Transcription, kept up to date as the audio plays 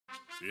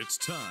It's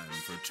time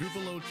for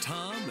Tupelo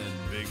Tom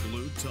and Big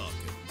Lew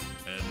Talkin.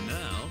 And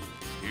now,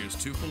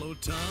 here's Tupelo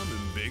Tom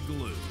and Big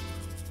Lew.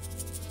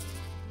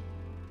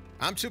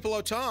 I'm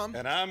Tupelo Tom.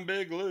 And I'm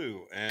Big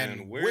Lew.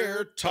 And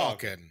we're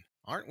talking.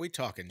 Aren't we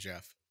talking,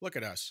 Jeff? Look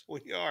at us.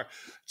 We are.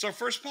 It's our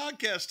first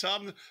podcast,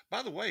 Tom.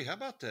 By the way, how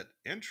about that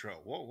intro?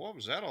 What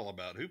was that all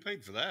about? Who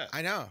paid for that?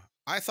 I know.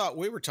 I thought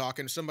we were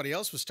talking. Somebody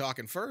else was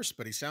talking first,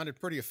 but he sounded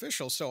pretty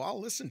official, so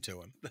I'll listen to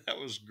him. That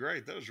was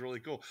great. That was really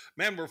cool.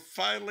 Man, we're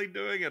finally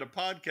doing it, a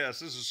podcast.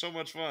 This is so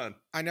much fun.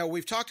 I know.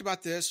 We've talked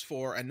about this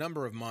for a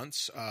number of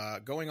months,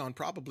 going on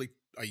probably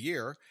a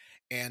year.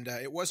 And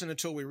it wasn't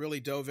until we really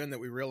dove in that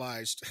we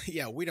realized,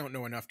 yeah, we don't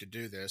know enough to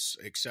do this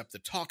except the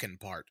talking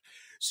part.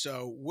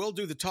 So we'll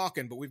do the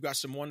talking, but we've got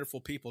some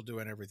wonderful people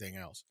doing everything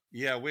else.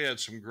 Yeah, we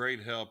had some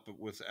great help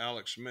with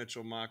Alex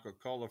Mitchell, Michael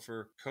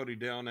Culliford, Cody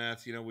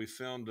Delnath. You know, we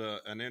filmed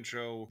an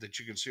intro that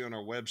you can see on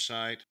our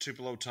website,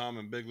 Tupelo Tom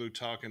and Big Lew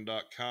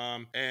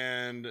Talkin.com.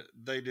 And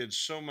they did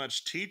so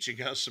much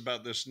teaching us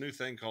about this new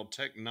thing called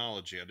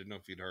technology. I didn't know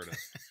if you'd heard of it.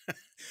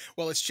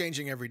 Well, it's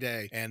changing every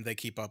day, and they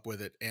keep up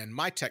with it. And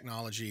my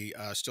technology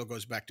still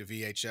goes back to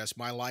VHS.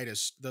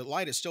 The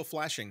light is still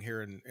flashing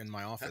here in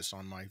my office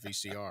on my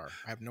VCR.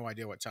 I have no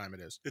idea what time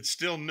it is. It's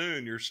still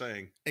noon, you're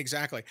saying.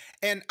 Exactly.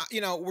 And you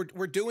know,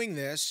 we're doing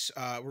this.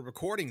 We're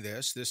recording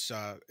this. This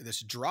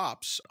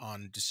drops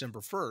on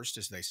December 1st,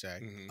 as they say.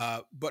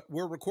 Mm-hmm. But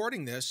we're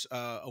recording this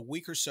a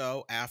week or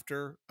so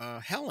after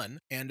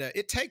Helen, and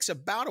it takes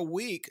about a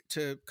week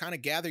to kind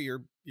of gather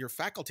your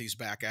faculties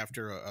back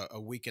after a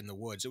week in the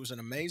woods. It was an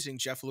amazing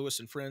Jeff Lewis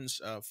and Friends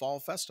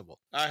fall festival.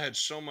 I had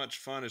so much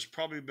fun. It's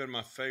probably been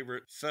my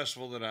favorite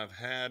festival that I've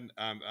had.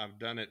 I've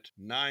done it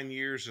 9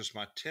 years. It's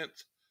my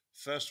 10th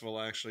festival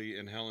actually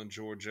in Helen,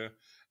 Georgia.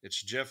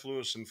 It's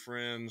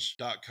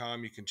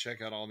jefflewisandfriends.com. You can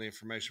check out all the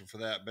information for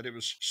that. But it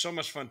was so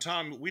much fun.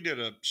 Tom, we did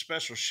a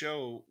special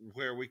show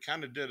where we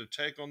kind of did a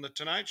take on the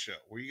Tonight Show,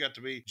 where you got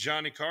to be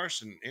Johnny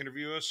Carson,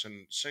 interview us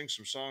and sing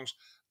some songs.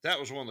 That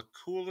was one of the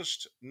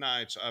coolest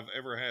nights I've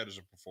ever had as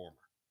a performer.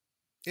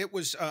 It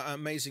was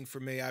amazing for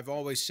me. I've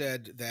always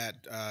said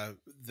that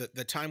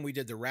the time we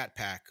did the Rat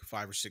Pack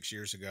 5 or 6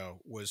 years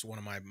ago was one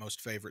of my most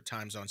favorite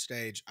times on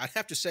stage. I'd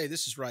have to say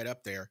this is right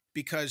up there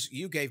because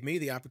you gave me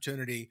the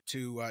opportunity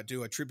to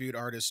do a tribute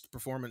artist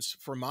performance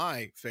for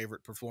my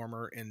favorite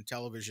performer in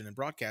television and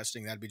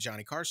broadcasting. That'd be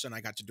Johnny Carson.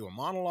 I got to do a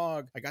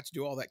monologue. I got to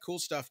do all that cool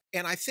stuff.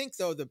 And I think,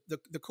 though, the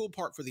cool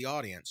part for the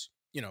audience,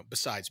 you know,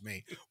 besides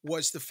me,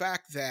 was the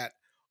fact that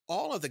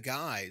all of the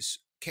guys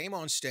came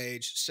on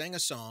stage, sang a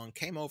song,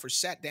 came over,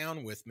 sat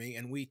down with me,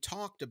 and we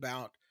talked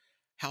about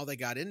how they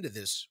got into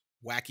this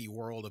wacky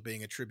world of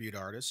being a tribute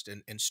artist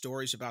and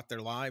stories about their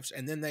lives.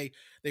 And then they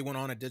went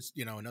on and did,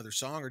 you know, another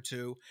song or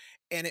two.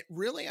 And it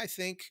really, I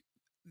think,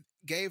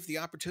 gave the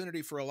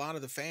opportunity for a lot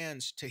of the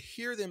fans to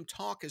hear them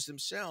talk as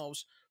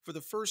themselves for the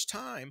first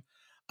time,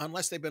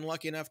 unless they've been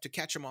lucky enough to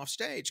catch them off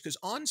stage. Because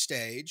on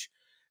stage,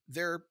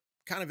 they're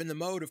kind of in the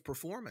mode of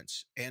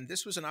performance. And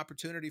this was an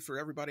opportunity for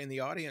everybody in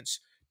the audience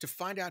to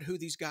find out who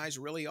these guys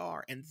really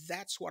are. And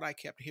that's what I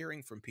kept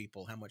hearing from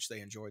people, how much they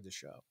enjoyed the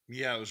show.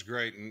 Yeah, it was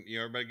great. And you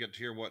know, everybody got to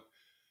hear what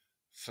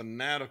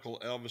fanatical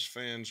Elvis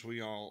fans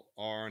we all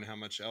are and how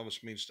much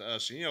Elvis means to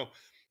us. And, you know,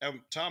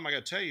 Tom, I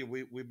got to tell you,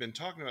 we've been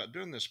talking about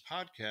doing this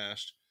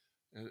podcast.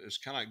 It's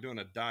kind of like doing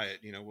a diet.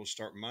 You know, we'll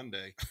start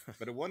Monday.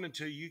 But it wasn't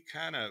until you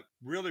kind of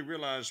really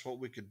realized what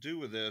we could do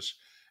with this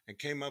and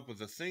came up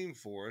with a theme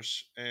for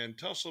us. And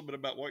tell us a little bit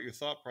about what your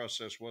thought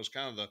process was,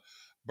 kind of the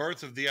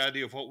birth of the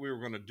idea of what we were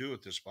going to do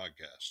with this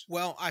podcast.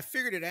 Well, I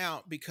figured it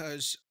out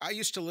because I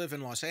used to live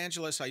in Los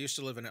Angeles. I used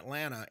to live in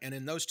Atlanta. And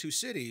in those two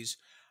cities,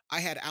 I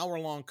had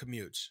hour-long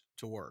commutes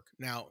to work.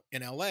 Now,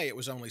 in LA, it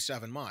was only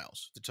 7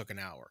 miles that took an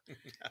hour.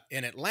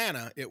 In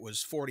Atlanta, it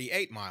was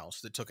 48 miles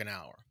that took an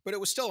hour. But it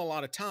was still a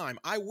lot of time.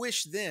 I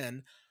wish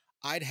then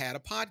I'd had a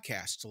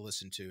podcast to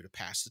listen to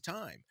pass the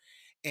time.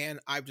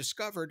 And I've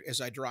discovered as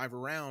I drive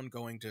around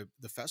going to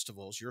the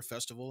festivals, your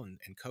festival and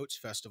Coates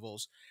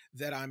festivals,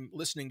 that I'm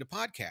listening to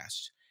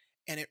podcasts.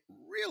 And it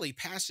really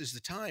passes the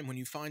time when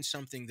you find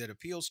something that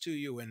appeals to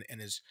you and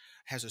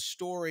has a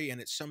story and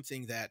it's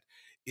something that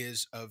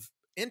is of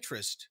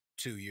interest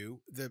to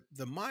you.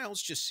 The miles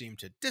just seem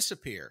to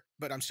disappear,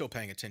 but I'm still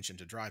paying attention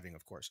to driving,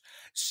 of course.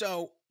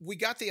 So we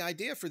got the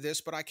idea for this,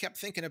 but I kept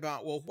thinking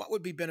about, well, what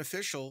would be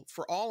beneficial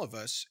for all of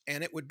us?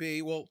 And it would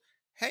be, well,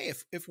 hey,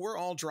 if we're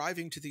all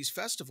driving to these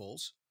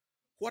festivals,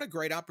 what a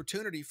great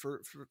opportunity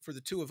for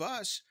the two of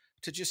us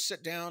to just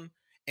sit down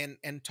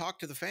and talk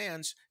to the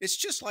fans. It's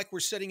just like we're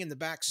sitting in the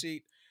back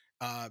seat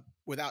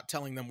without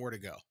telling them where to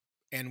go.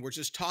 And we're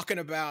just talking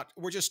about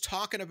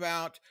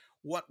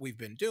what we've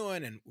been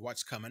doing and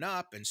what's coming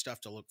up and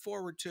stuff to look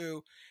forward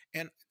to.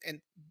 And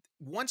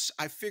once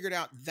I figured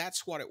out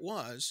that's what it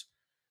was,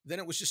 then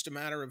it was just a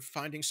matter of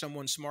finding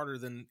someone smarter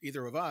than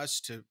either of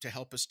us to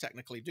help us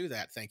technically do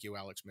that. Thank you,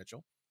 Alex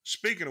Mitchell.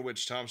 Speaking of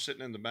which, Tom,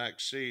 sitting in the back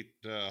seat,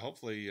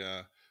 hopefully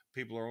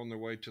people are on their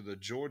way to the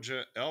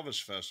Georgia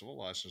Elvis Festival,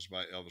 licensed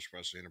by Elvis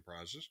Presley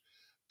Enterprises,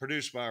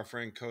 produced by our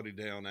friend Cody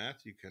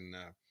Delnath. You can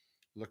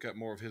Look up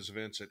more of his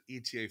events at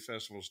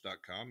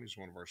etafestivals.com. He's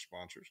one of our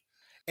sponsors.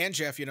 And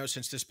Jeff,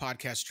 since this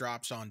podcast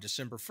drops on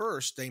December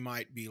 1st, they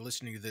might be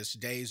listening to this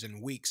days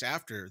and weeks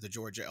after the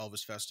Georgia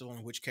Elvis Festival,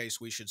 in which case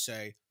we should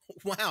say,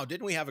 wow,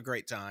 didn't we have a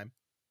great time?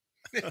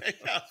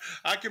 Yeah,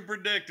 I can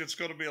predict it's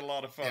going to be a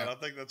lot of fun. Yeah. I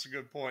think that's a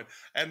good point.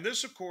 And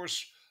this, of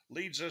course,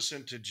 leads us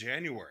into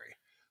January,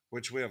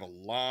 which we have a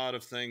lot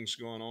of things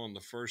going on.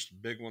 The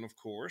first big one, of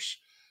course,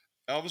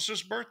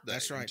 Elvis's birthday.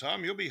 That's right. And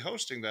Tom, you'll be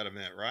hosting that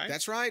event, right?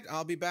 That's right.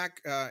 I'll be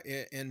back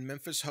in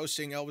Memphis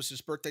hosting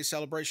Elvis's birthday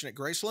celebration at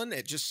Graceland.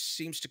 It just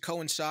seems to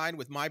coincide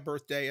with my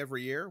birthday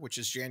every year, which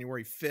is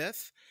January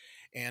 5th.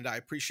 And I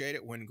appreciate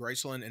it when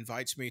Graceland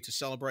invites me to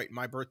celebrate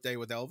my birthday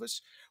with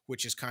Elvis,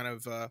 which is kind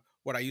of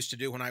what I used to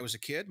do when I was a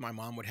kid. My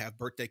mom would have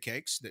birthday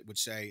cakes that would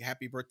say,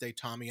 "Happy birthday,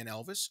 Tommy and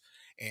Elvis."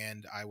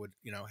 And I would,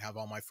 have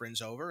all my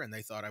friends over, and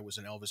they thought I was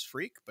an Elvis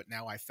freak. But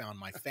now I found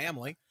my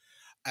family.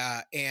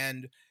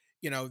 And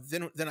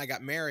then I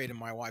got married, and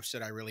my wife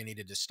said I really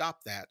needed to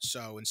stop that.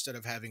 So instead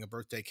of having a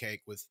birthday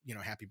cake with,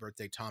 "Happy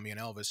birthday, Tommy and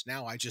Elvis,"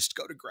 now I just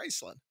go to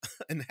Graceland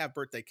and have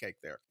birthday cake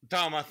there.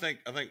 Tom, I think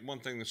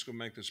one thing that's going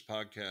to make this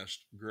podcast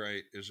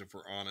great is if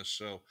we're honest.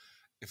 So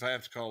if I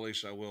have to call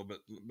Lisa, I will.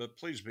 But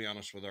please be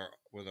honest with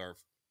our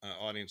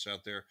audience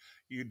out there.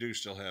 You do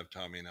still have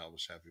Tommy and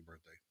Elvis happy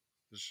birthday.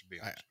 Just be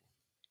honest.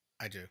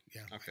 I do.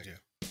 Yeah. Okay. I do.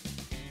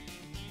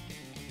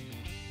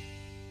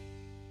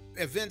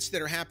 Events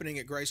that are happening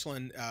at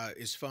Graceland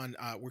is fun.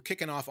 We're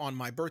kicking off on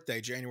my birthday,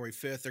 January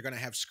 5th. They're going to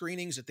have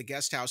screenings at the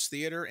Guest House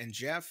Theater. And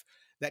Jeff,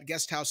 that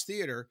Guest House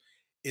Theater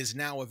is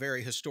now a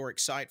very historic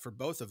site for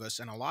both of us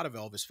and a lot of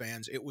Elvis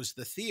fans. It was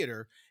the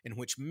theater in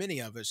which many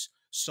of us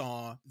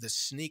saw the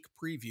sneak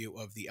preview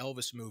of the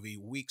Elvis movie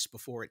weeks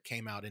before it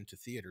came out into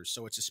theaters.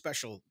 So it's a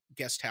special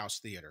Guest House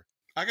Theater.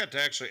 I got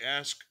to actually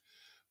ask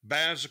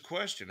Baz a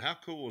question. How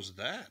cool was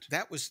that?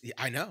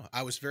 I know.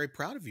 I was very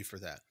proud of you for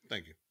that.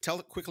 Thank you.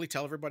 Quickly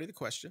tell everybody the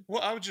question.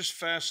 Well, I was just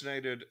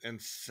fascinated and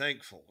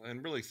thankful,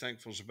 and really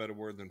thankful is a better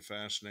word than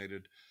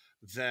fascinated,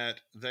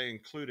 that they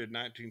included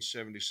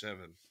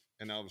 1977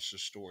 in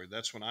Elvis's story.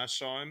 That's when I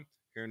saw him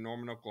here in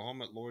Norman,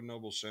 Oklahoma at Lloyd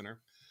Noble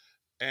Center.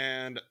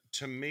 And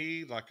to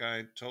me, like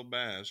I told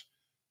Baz,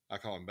 I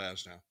call him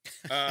Baz now,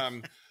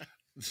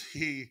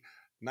 the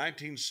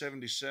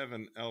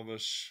 1977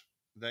 Elvis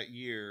that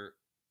year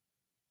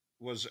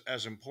was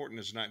as important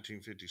as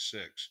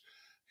 1956.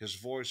 His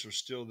voice was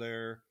still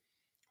there.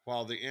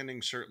 While the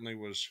ending certainly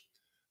was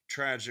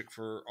tragic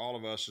for all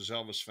of us as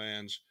Elvis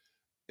fans,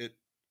 it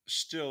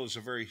still is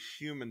a very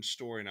human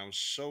story. And I was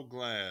so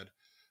glad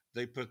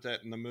they put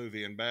that in the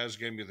movie. And Baz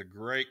gave me the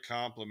great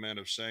compliment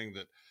of saying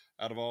that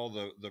out of all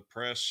the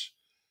press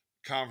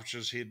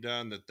conferences he had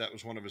done, that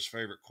was one of his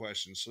favorite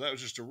questions. So that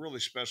was just a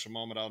really special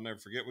moment I'll never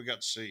forget. We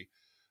got to see,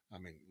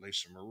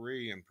 Lisa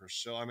Marie and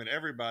Priscilla.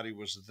 Everybody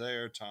was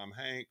there. Tom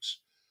Hanks,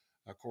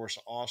 of course,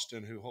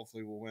 Austin, who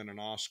hopefully will win an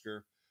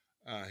Oscar.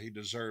 He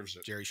deserves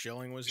it. Jerry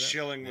Schilling was there.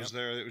 Schilling was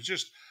there. It was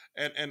just,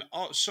 and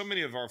so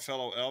many of our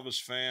fellow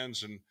Elvis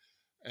fans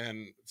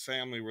and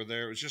family were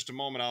there. It was just a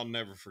moment I'll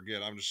never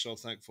forget. I'm just so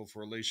thankful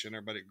for Alicia and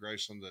everybody at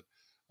Graceland that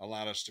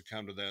allowed us to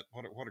come to that.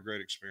 What a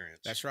great experience.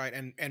 That's right.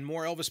 And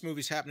more Elvis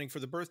movies happening for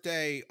the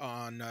birthday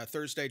on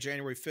Thursday,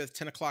 January 5th,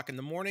 10 o'clock in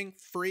the morning.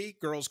 Free,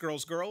 Girls,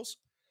 Girls, Girls.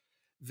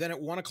 Then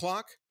at 1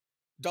 o'clock,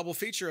 double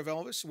feature of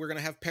Elvis. We're going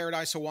to have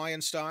Paradise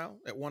Hawaiian Style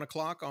at 1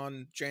 o'clock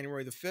on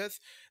January the 5th.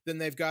 Then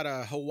they've got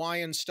a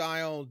Hawaiian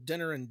style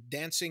dinner and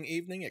dancing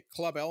evening at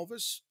Club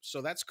Elvis.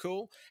 So that's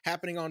cool.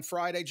 Happening on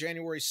Friday,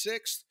 January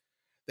 6th.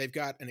 They've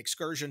got an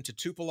excursion to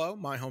Tupelo,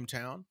 my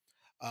hometown.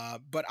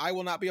 But I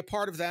will not be a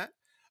part of that.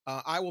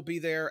 I will be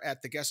there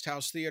at the Guest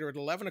House Theater at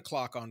 11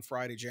 o'clock on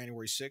Friday,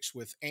 January 6th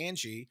with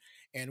Angie.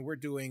 And we're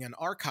doing an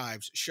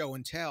archives show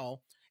and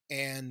tell.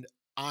 And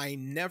I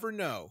never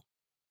know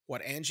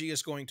what Angie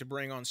is going to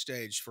bring on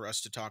stage for us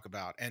to talk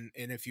about. And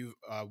if you've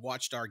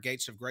watched our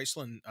Gates of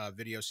Graceland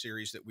video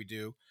series that we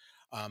do,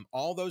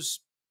 all those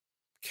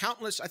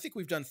countless, I think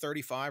we've done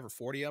 35 or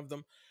 40 of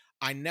them.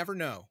 I never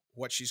know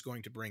what she's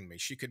going to bring me.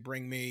 She could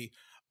bring me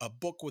a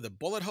book with a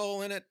bullet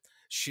hole in it.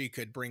 She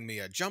could bring me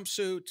a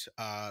jumpsuit.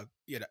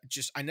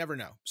 I never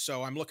know.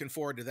 So I'm looking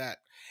forward to that.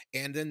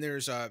 And then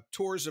there's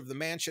tours of the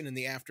mansion in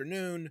the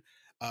afternoon.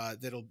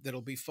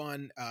 That'll be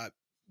fun.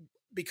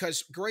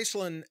 Because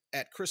Graceland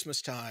at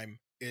Christmas time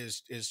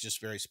is just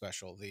very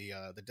special.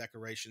 The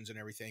decorations and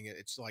everything.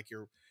 It's like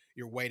you're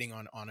waiting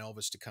on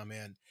Elvis to come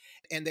in.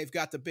 And they've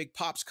got the big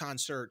Pops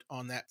concert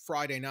on that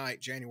Friday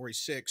night, January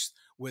 6th,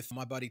 with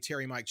my buddy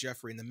Terry Mike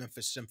Jeffrey and the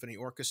Memphis Symphony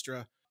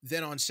Orchestra.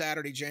 Then on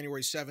Saturday,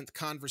 January 7th,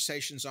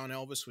 conversations on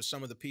Elvis with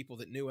some of the people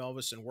that knew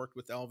Elvis and worked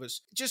with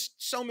Elvis. Just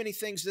so many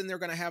things. Then they're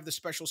going to have the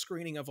special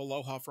screening of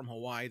Aloha from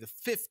Hawaii, the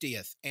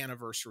 50th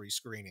anniversary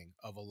screening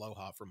of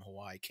Aloha from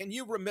Hawaii. Can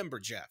you remember,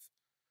 Jeff,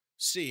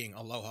 seeing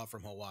Aloha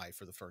from Hawaii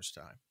for the first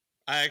time?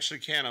 I actually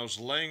can. I was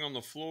laying on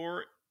the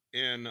floor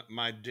in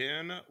my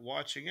den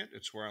watching it.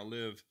 It's where I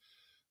live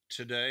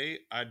today.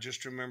 I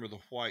just remember the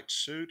white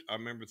suit. I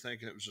remember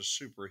thinking it was a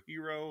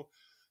superhero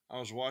I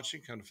was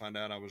watching. Come to find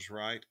out I was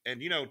right.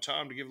 And,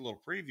 Tom, to give a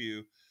little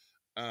preview,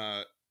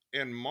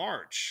 in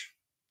March,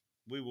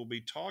 we will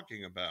be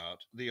talking about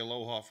the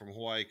Aloha from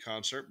Hawaii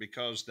concert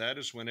because that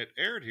is when it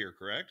aired here,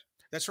 correct?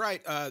 That's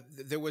right.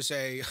 There was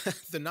a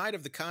the night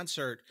of the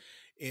concert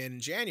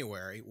in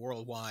January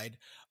worldwide.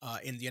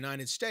 In the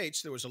United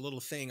States, there was a little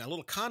thing, a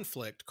little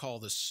conflict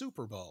called the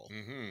Super Bowl.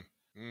 Mm-hmm.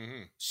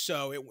 Mm-hmm.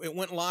 So it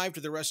went live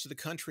to the rest of the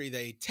country.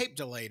 They tape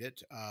delayed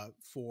it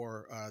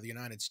for the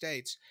United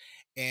States,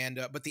 and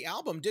but the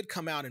album did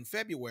come out in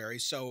February.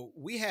 So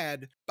we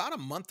had about a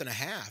month and a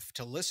half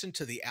to listen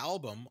to the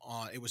album.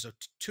 It was a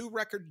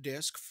two-record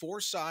disc, four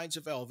sides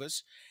of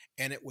Elvis,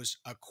 and it was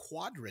a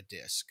quadra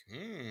disc.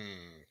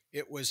 Mm.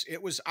 It was.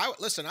 I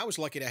listen. I was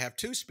lucky to have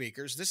two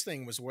speakers. This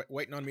thing was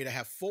waiting on me to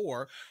have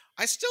four.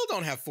 I still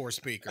don't have four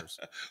speakers.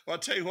 Well, I'll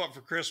tell you what,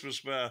 for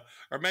Christmas,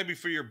 or maybe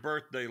for your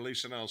birthday,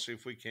 Lisa and I'll see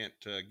if we can't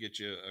get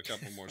you a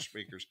couple more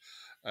speakers.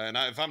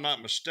 If I'm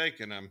not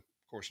mistaken, of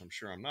course, I'm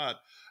sure I'm not.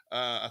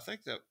 I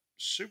think that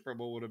Super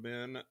Bowl would have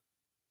been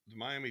the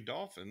Miami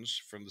Dolphins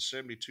from the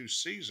 '72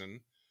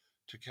 season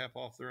to cap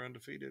off their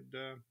undefeated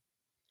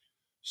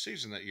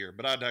season that year.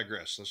 But I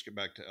digress. Let's get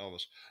back to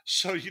Elvis.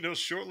 So,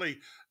 shortly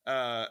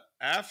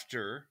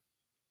after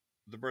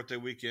the birthday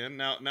weekend,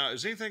 now,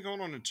 is anything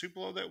going on in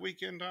Tupelo that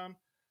weekend, Tom?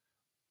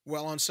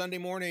 Well, on Sunday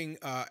morning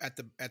at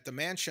the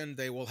mansion,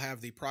 they will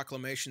have the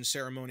proclamation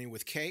ceremony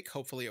with cake.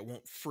 Hopefully, it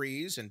won't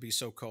freeze and be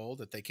so cold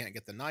that they can't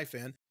get the knife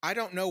in. I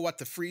don't know what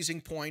the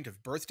freezing point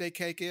of birthday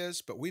cake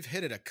is, but we've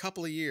hit it a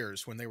couple of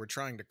years when they were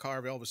trying to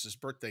carve Elvis's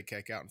birthday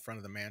cake out in front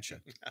of the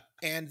mansion.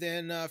 And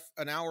then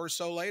an hour or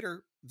so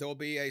later, there'll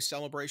be a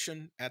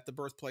celebration at the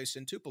birthplace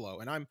in Tupelo.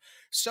 And I'm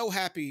so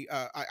happy.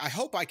 I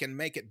hope I can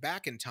make it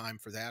back in time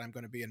for that. I'm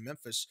going to be in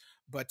Memphis,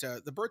 but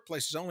the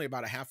birthplace is only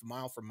about a half a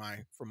mile from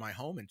my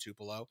home in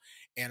Tupelo,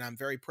 and I'm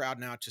very proud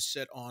now to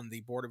sit on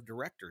the board of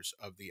directors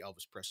of the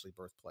Elvis Presley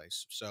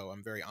birthplace. So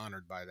I'm very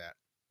honored by that.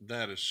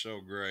 That is so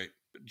great.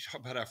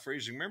 Talk about how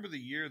freezing. Remember the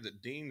year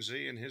that Dean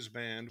Z and his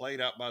band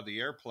played out by the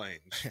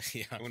airplanes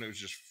Yeah, when it was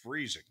just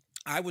freezing?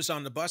 I was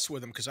on the bus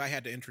with them because I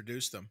had to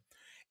introduce them.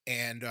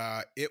 And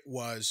it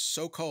was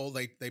so cold.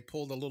 They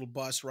pulled a little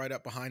bus right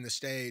up behind the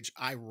stage.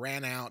 I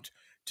ran out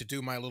to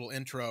do my little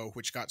intro,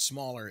 which got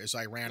smaller as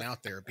I ran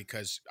out there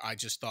because I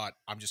just thought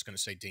I'm just going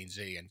to say Dean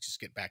Z and just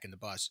get back in the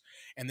bus.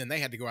 And then they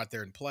had to go out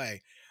there and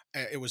play.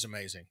 It was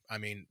amazing. I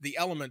mean, the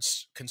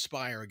elements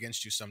conspire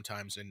against you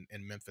sometimes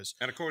in Memphis.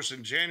 And of course,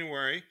 in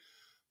January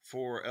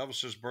for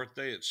Elvis's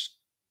birthday, it's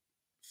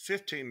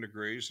 15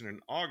 degrees, and in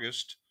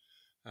August,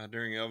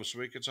 during Elvis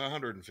week, it's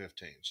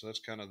 115. So that's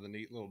kind of the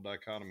neat little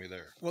dichotomy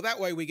there. Well, that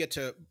way we get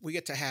to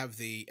have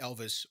the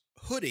Elvis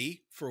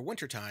hoodie for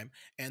wintertime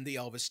and the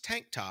Elvis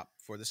tank top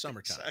for the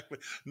summertime. Exactly.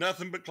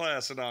 Nothing but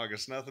class in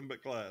August. Nothing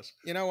but class.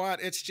 You know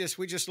what?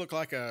 We just look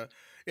like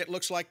it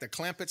looks like the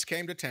Clampetts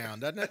came to town,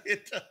 doesn't it?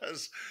 It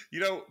does.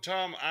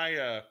 Tom,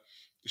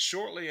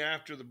 shortly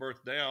after the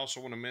birthday, I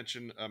also want to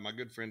mention my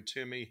good friend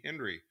Timmy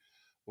Henry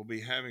will be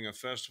having a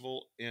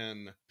festival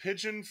in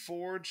Pigeon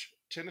Forge,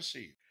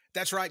 Tennessee.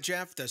 That's right,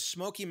 Jeff. The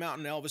Smoky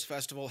Mountain Elvis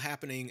Festival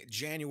happening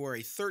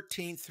January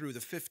 13th through the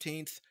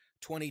 15th,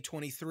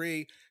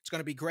 2023. It's going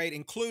to be great,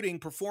 including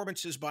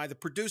performances by the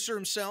producer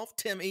himself.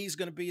 Tim E is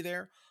going to be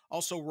there.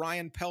 Also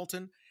Ryan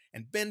Pelton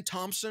and Ben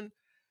Thompson.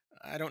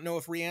 I don't know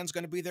if Rianne's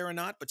going to be there or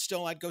not, but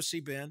still I'd go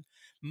see Ben.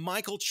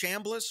 Michael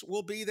Chambliss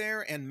will be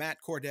there and Matt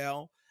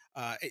Cordell.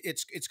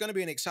 It's going to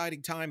be an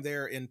exciting time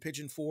there in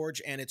Pigeon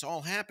Forge, and it's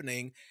all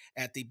happening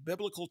at the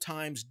Biblical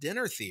Times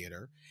Dinner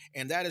Theater.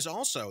 And that is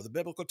also, the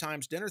Biblical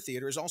Times Dinner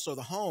Theater is also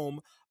the home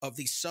of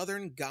the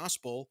Southern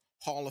Gospel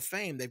Hall of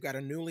Fame. They've got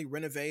a newly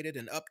renovated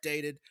and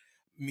updated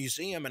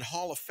museum and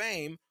Hall of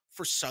Fame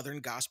for Southern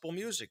gospel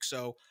music.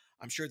 So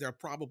I'm sure there'll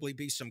probably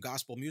be some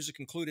gospel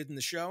music included in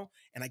the show.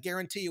 And I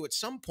guarantee you at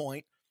some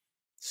point,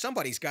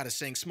 somebody's got to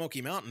sing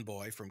Smoky Mountain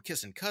Boy from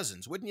Kissin'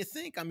 Cousins, wouldn't you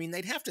think? I mean,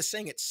 they'd have to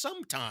sing it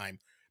sometime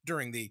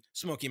during the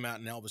Smoky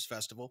Mountain Elvis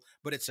Festival,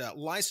 but it's a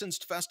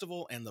licensed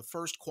festival and the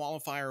first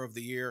qualifier of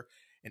the year,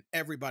 and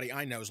everybody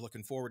I know is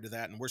looking forward to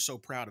that, and we're so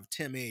proud of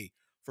Tim E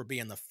for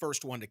being the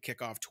first one to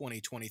kick off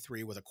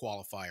 2023 with a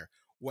qualifier.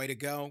 Way to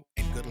go,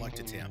 and good luck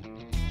to Tim.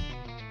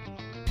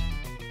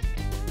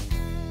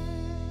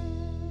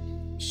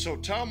 So,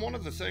 Tom, one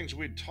of the things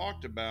we'd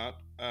talked about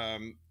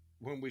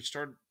when we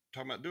started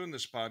talking about doing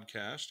this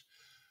podcast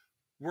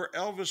were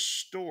Elvis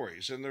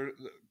stories. And there,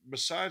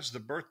 besides the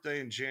birthday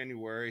in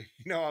January,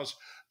 I was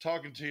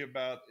talking to you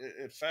about,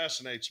 it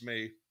fascinates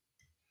me.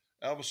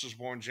 Elvis was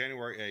born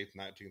January 8th,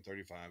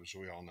 1935, as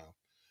we all know.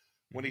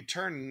 When he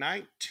turned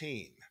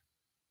 19,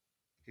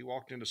 he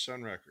walked into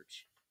Sun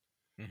Records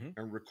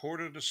and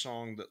recorded a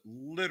song that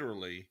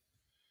literally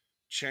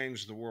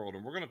changed the world.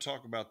 And we're going to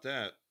talk about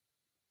that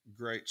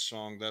great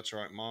song, That's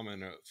Right, Mama,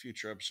 in a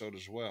future episode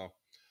as well.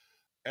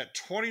 At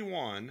 21,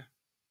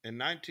 in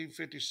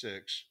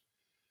 1956,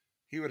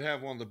 he would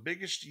have one of the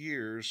biggest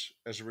years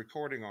as a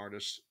recording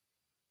artist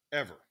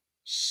ever.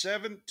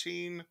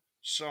 17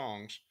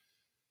 songs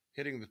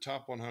hitting the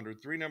top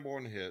 100, 3 number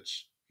one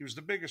hits. He was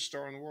the biggest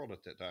star in the world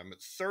at that time.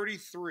 At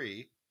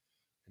 33,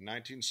 in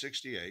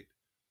 1968,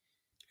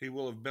 he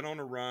will have been on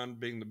a run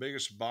being the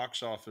biggest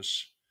box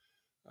office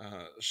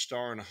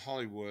star in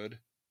Hollywood,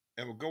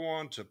 and would go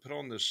on to put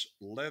on this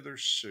leather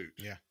suit.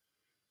 Yeah.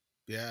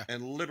 Yeah.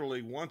 And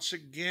literally, once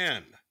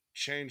again,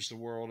 change the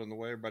world and the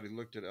way everybody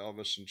looked at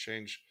Elvis and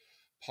change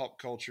pop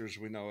culture as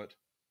we know it.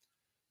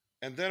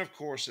 And then, of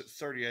course, at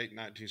 38 in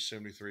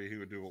 1973, he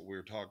would do what we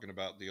were talking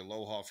about, the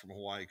Aloha from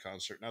Hawaii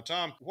concert. Now,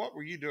 Tom, what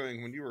were you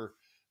doing when you were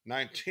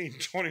 19,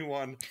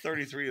 21,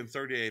 33, and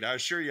 38? I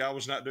assure you I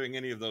was not doing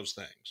any of those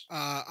things.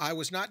 I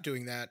was not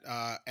doing that.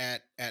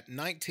 At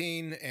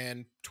 19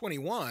 and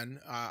 21,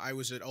 I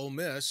was at Ole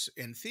Miss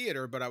in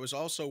theater, but I was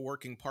also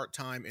working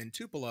part-time in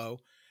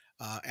Tupelo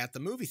at the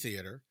movie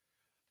theater,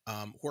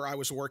 where I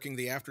was working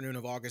the afternoon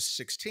of August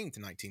 16th,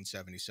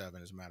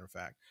 1977, as a matter of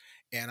fact.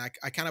 And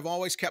I kind of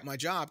always kept my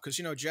job because,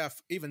 you know,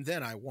 Jeff, even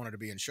then I wanted to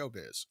be in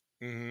showbiz.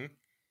 Mm-hmm.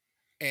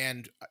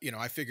 And, you know,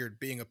 I figured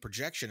being a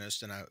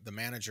projectionist and the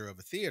manager of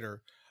a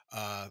theater,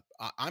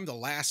 I'm the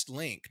last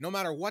link. No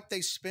matter what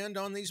they spend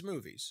on these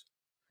movies,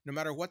 no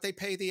matter what they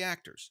pay the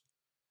actors,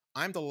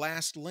 I'm the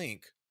last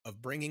link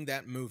of bringing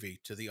that movie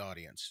to the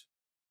audience.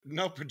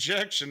 No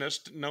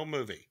projectionist, no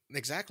movie.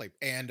 Exactly.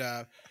 And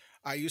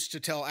I used to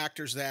tell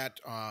actors that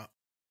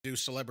do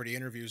celebrity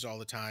interviews all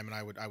the time, and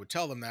I would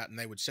tell them that, and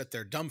they would sit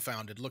there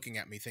dumbfounded looking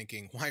at me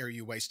thinking, why are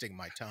you wasting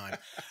my time?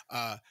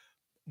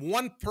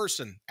 One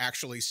person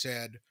actually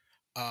said,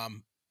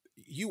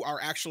 you are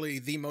actually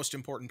the most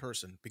important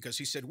person, because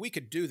he said we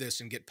could do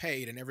this and get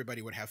paid and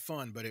everybody would have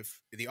fun, but if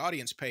the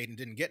audience paid and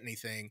didn't get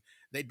anything,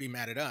 they'd be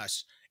mad at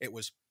us. It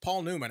was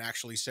Paul Newman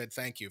actually said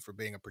thank you for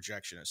being a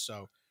projectionist.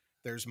 So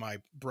there's my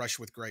brush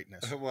with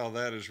greatness. Well,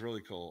 that is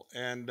really cool.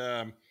 And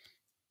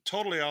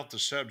totally off the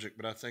subject,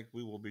 but I think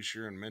we will be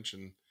sure and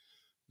mention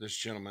this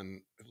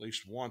gentleman at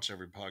least once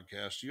every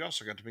podcast. You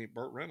also got to meet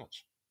Burt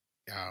Reynolds.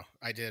 Yeah,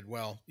 I did.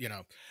 Well, you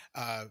know,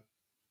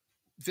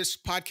 this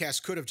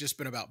podcast could have just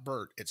been about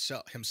Burt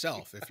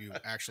himself, if you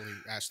actually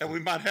asked. And we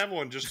might have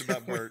one just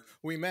about Burt.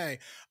 We may.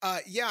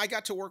 Yeah, I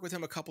got to work with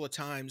him a couple of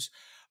times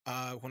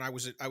when I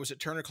was at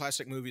Turner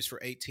Classic Movies for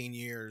 18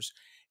 years,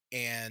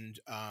 and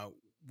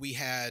we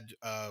had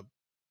a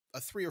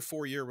 3 or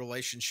 4 year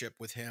relationship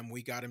with him.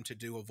 We got him to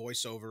do a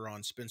voiceover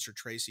on Spencer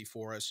Tracy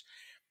for us,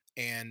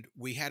 and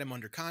we had him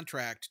under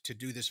contract to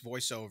do this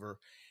voiceover.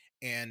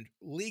 And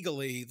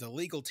legally, the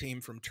legal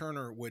team from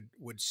Turner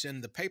would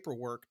send the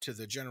paperwork to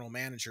the general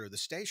manager of the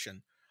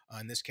station.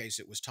 In this case,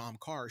 it was Tom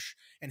Karsh,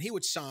 and he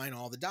would sign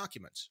all the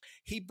documents.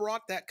 He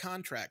brought that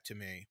contract to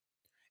me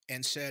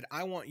and said,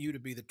 I want you to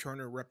be the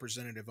Turner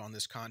representative on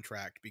this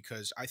contract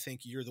because I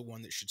think you're the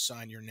one that should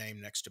sign your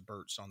name next to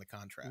Burt's on the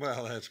contract.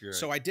 Well, that's great.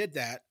 So I did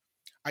that.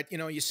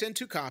 You send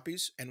 2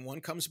 copies and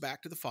one comes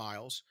back to the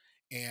files,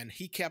 and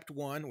he kept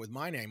one with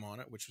my name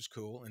on it, which was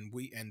cool.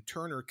 And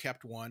Turner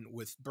kept one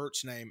with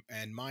Burt's name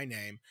and my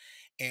name.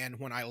 And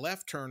when I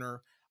left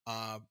Turner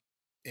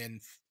in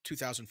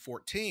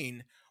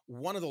 2014,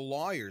 one of the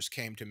lawyers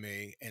came to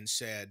me and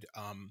said,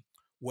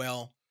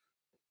 well,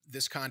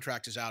 this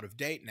contract is out of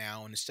date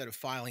now, and instead of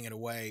filing it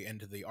away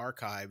into the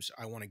archives,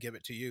 I want to give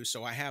it to you.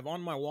 So I have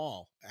on my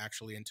wall,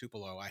 actually in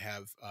Tupelo, I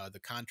have the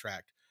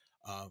contract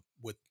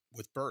with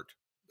Burt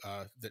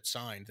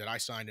that I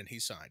signed and he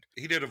signed.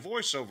 He did a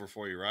voiceover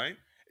for you, right?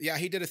 Yeah,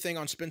 he did a thing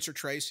on Spencer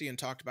Tracy and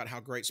talked about how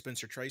great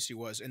Spencer Tracy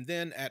was. And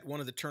then at one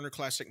of the Turner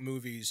Classic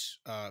Movies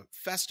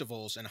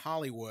festivals in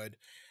Hollywood,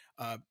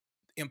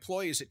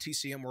 employees at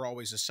TCM were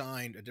always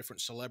assigned a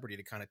different celebrity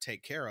to kind of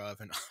take care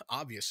of. And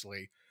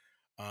obviously,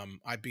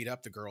 I beat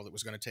up the girl that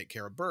was going to take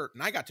care of Burt,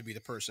 and I got to be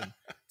the person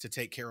to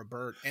take care of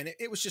Burt. And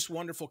it was just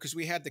wonderful because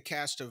we had the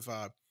cast of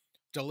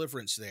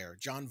Deliverance there.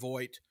 John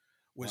Voight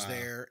was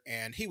there,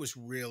 and he was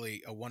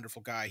really a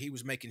wonderful guy. He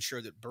was making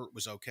sure that Burt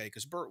was okay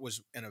because Burt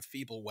was in a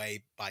feeble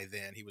way by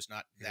then. He was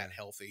not that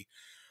healthy.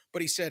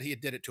 But he said he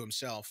did it to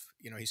himself.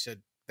 He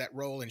said that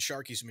role in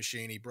Sharky's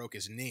Machine, he broke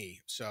his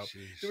knee. So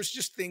there was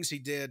just things he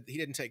did. He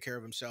didn't take care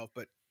of himself,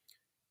 but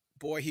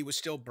boy, he was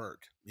still Burt.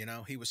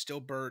 He was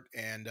still Burt,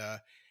 and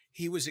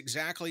he was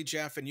exactly,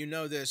 Jeff, and you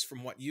know this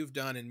from what you've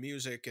done in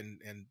music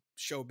and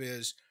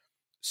showbiz,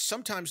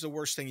 sometimes the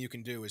worst thing you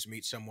can do is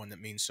meet someone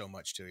that means so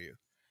much to you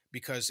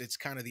because it's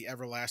kind of the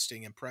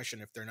everlasting impression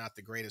if they're not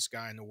the greatest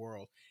guy in the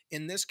world.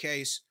 In this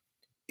case,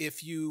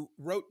 if you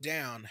wrote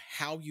down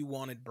how you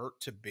wanted Burt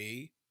to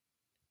be,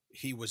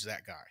 he was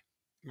that guy.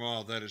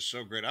 Well, that is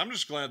so great. I'm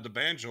just glad the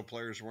banjo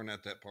players weren't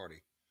at that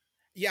party.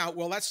 Yeah,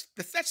 well, that's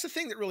the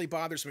thing that really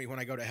bothers me when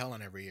I go to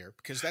Helen every year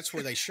because that's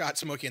where they shot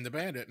Smokey and the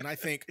Bandit. And I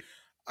think,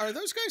 are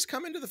those guys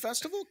coming to the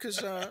festival?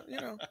 Because,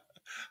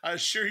 I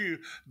assure you,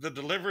 the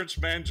Deliverance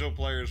banjo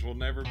players will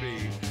never be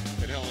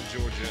in Helen,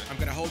 Georgia. I'm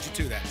going to hold you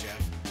to that,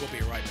 Jeff. We'll be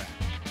right back.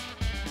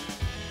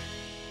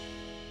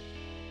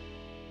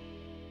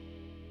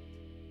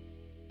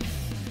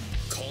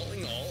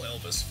 Calling all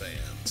Elvis Elvis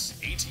fans,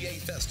 ATA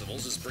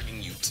Festivals is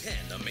bringing you 10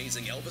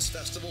 amazing Elvis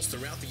festivals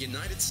throughout the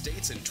United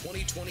States in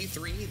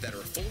 2023 that are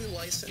fully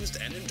licensed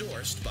and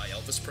endorsed by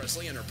Elvis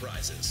Presley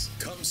Enterprises.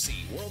 Come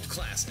see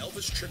world-class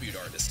Elvis tribute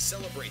artists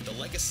celebrate the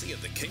legacy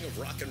of the King of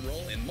Rock and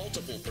Roll in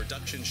multiple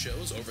production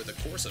shows over the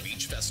course of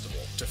each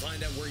festival. To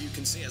find out where you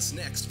can see us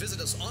next,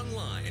 visit us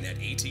online at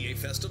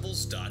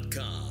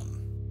atafestivals.com.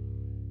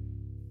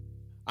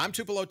 I'm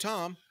Tupelo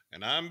Tom.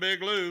 And I'm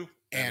Big Lew.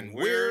 And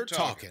we're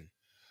talking.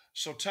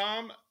 So,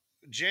 Tom,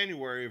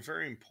 January, a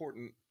very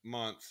important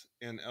month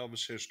in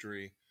Elvis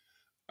history,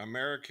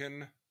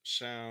 American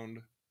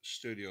Sound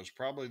Studios,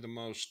 probably the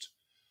most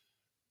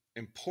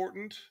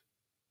important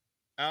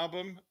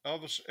album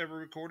Elvis ever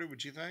recorded,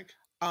 would you think?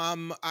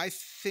 I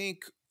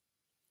think,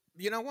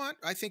 you know what?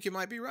 I think you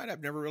might be right.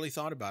 I've never really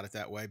thought about it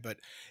that way, but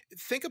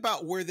think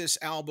about where this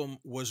album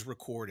was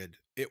recorded.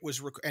 It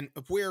was, and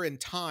where in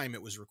time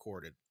it was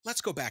recorded.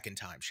 Let's go back in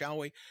time, shall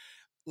we?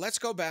 Let's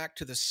go back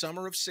to the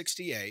summer of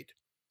 '68.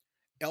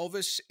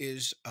 Elvis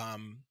is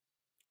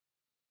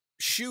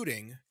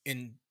shooting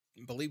in,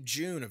 I believe,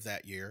 June of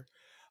that year,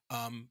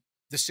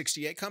 the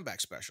 '68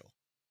 comeback special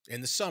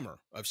in the summer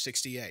of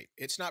 '68.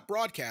 It's not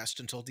broadcast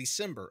until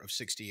December of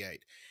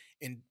 '68.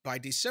 And by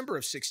December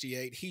of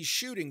 '68, he's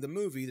shooting the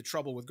movie The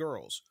Trouble with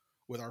Girls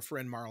with our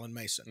friend Marlon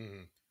Mason.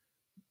 Mm-hmm.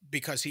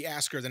 Because he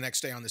asked her the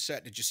next day on the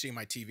set, "Did you see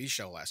my TV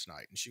show last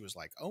night?" And she was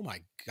like, "Oh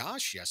my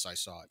gosh, yes, I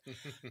saw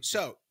it."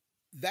 So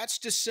that's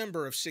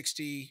December of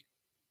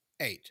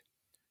 '68.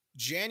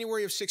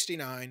 January of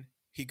 '69,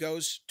 he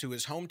goes to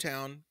his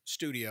hometown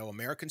studio,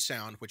 American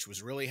Sound, which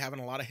was really having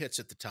a lot of hits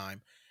at the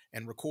time,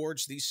 and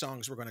records these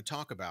songs we're going to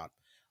talk about.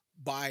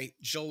 By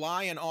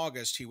July and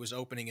August, he was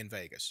opening in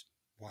Vegas.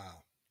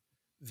 Wow.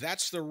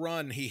 That's the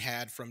run he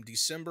had from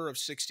December of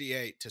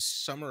 '68 to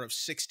summer of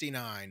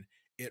 '69.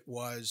 It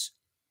was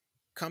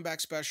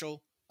comeback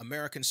special,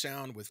 American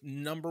Sound with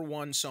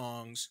 #1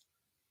 songs,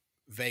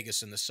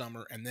 Vegas in the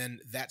summer, and then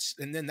that's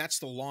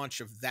the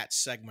launch of that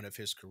segment of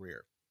his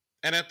career.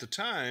 And at the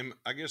time,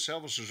 I guess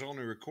Elvis was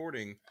only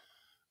recording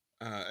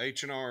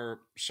H&R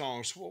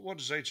songs. What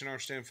does H&R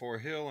stand for?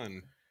 Hill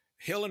and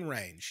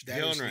Range.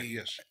 Hill and Range,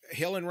 yes.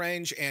 Hill and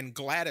Range and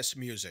Gladys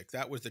Music.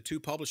 That was the two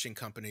publishing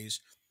companies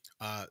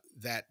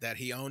that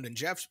he owned. And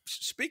Jeff,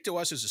 speak to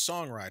us as a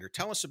songwriter.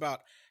 Tell us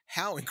about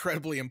how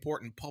incredibly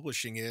important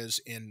publishing is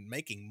in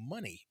making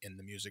money in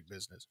the music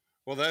business.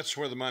 Well, that's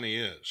where the money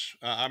is.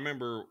 I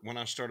remember when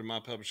I started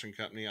my publishing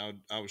company,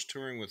 I was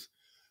touring with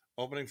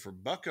opening for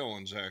Buck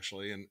Owens,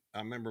 actually. And I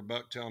remember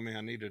Buck telling me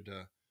I needed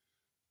to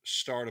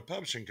start a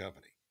publishing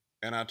company.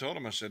 And I told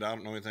him, I said, "I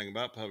don't know anything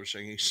about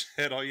publishing." He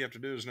said, "All you have to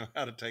do is know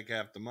how to take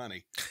half the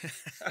money."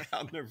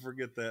 I'll never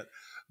forget that.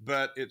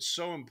 But it's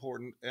so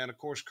important. And of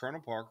course,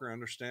 Colonel Parker,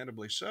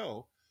 understandably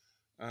so,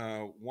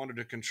 wanted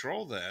to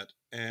control that.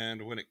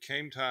 And when it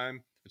came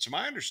time, it's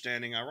my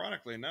understanding,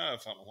 ironically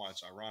enough, I don't know why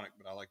it's ironic,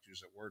 but I like to use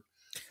that word.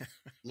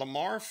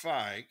 Lamar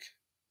Fike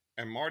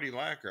and Marty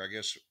Lacker, I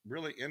guess,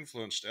 really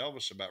influenced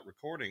Elvis about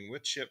recording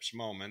with Chips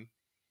Moman.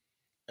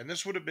 And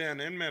this would have been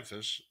in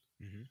Memphis.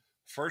 Mm-hmm.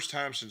 First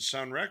time since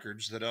Sun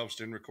Records that Elvis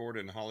didn't record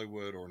in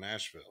Hollywood or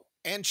Nashville.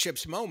 And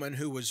Chips Moman,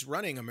 who was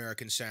running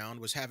American Sound,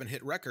 was having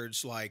hit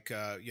records like,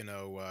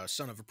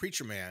 Son of a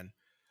Preacher Man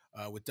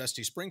with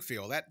Dusty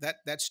Springfield.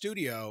 That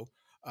studio,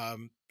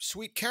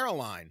 Sweet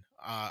Caroline,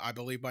 I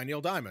believe by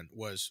Neil Diamond,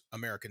 was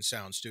American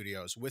Sound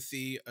Studios with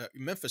the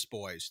Memphis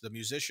Boys, the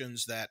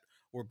musicians that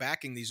were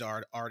backing these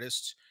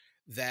artists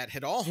that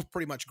had all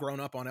pretty much grown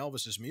up on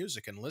Elvis's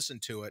music and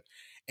listened to it.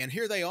 And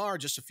here they are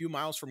just a few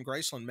miles from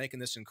Graceland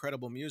making this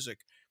incredible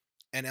music.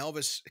 And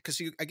Elvis, because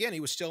he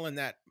was still in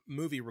that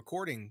movie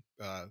recording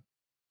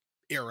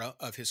era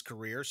of his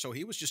career. So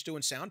he was just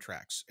doing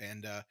soundtracks.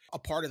 And a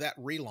part of that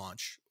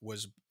relaunch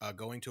was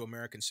going to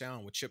American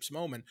Sound with Chips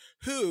Moman,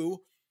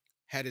 who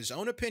had his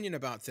own opinion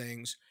about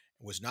things,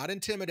 was not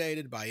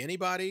intimidated by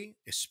anybody,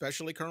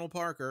 especially Colonel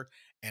Parker,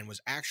 and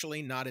was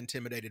actually not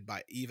intimidated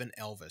by even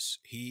Elvis.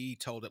 He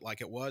told it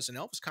like it was, and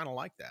Elvis kind of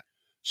liked that.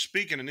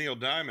 Speaking of Neil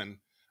Diamond,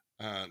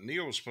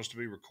 Neil was supposed to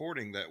be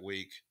recording that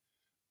week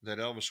that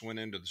Elvis went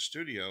into the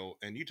studio,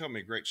 and you told me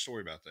a great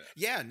story about that.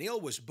 Yeah,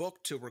 Neil was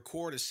booked to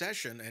record a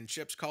session, and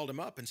Chips called him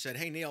up and said,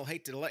 "Hey, Neil,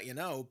 hate to let you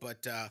know,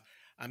 but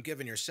I'm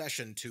giving your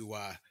session to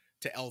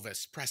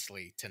Elvis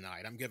Presley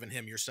tonight. I'm giving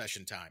him your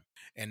session time."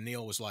 And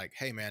Neil was like,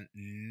 "Hey, man,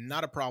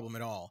 not a problem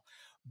at all."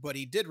 But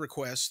he did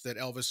request that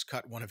Elvis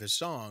cut one of his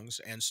songs,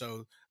 and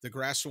so "The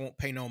Grass Won't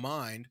Pay No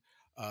Mind"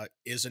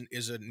 is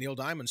a Neil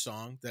Diamond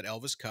song that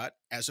Elvis cut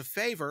as a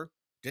favor,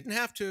 didn't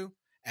have to,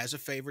 as a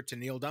favor to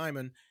Neil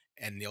Diamond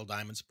and Neil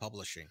Diamond's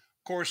publishing.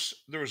 Of course,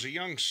 there was a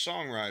young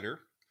songwriter,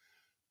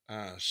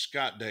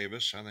 Scott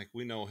Davis. I think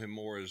we know him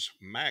more as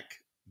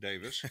Mac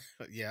Davis.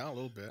 Yeah, a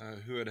little bit.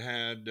 Who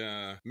had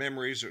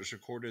Memories that was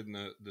recorded in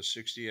the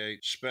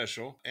 '68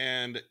 special.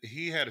 And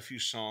he had a few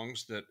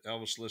songs that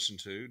Elvis listened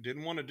to.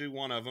 Didn't want to do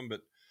one of them,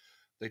 but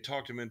they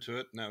talked him into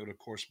it. And that would, of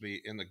course,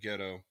 be In the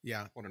Ghetto.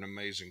 Yeah. What an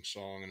amazing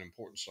song, an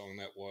important song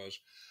that was.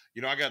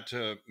 You know, I got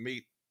to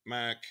meet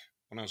Mac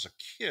when I was a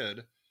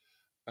kid.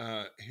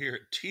 here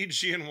at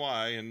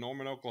TGNY in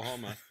Norman,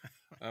 Oklahoma.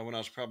 When I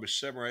was probably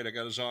 7 or 8, I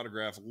got his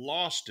autograph,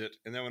 lost it,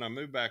 and then when I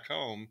moved back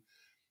home,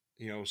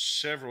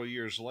 several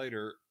years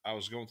later, I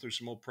was going through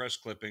some old press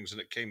clippings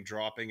and it came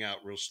dropping out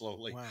real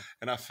slowly. Wow.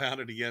 And I found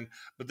it again.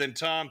 But then,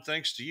 Tom,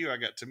 thanks to you, I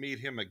got to meet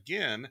him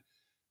again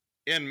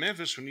in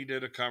Memphis when you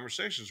did a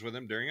conversations with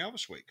him during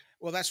Elvis Week.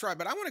 Well, that's right.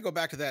 But I want to go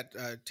back to that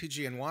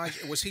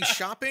TGNY. Was he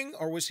shopping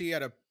or was it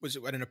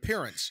at an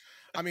appearance?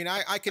 I mean,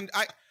 I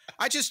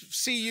just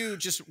see you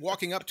just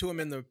walking up to him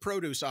in the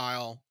produce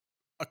aisle,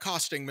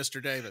 accosting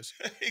Mr. Davis.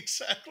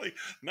 Exactly.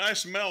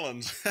 Nice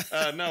melons.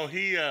 No,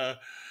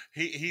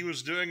 he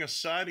was doing a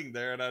sighting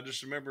there, and I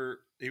just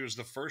remember he was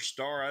the first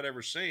star I'd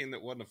ever seen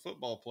that wasn't a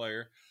football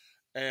player,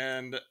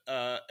 and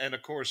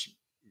of course,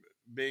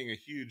 being a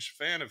huge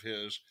fan of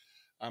his,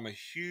 I'm a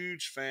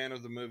huge fan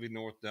of the movie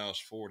North Dallas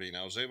 40, and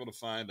I was able to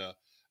find a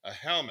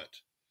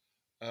helmet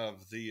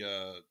of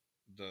the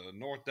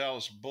North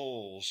Dallas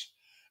Bulls,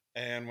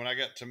 and when I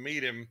got to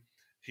meet him,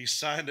 he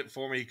signed it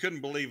for me. He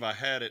couldn't believe I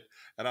had it,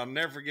 and I'll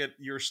never forget,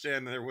 you were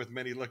standing there with me,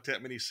 and he looked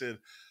at me and he said,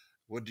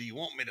 "Well, do you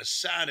want me to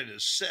sign it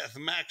as Seth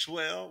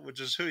Maxwell?" Which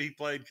is who he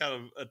played, kind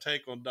of a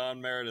take on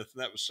Don Meredith.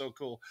 And that was so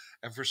cool.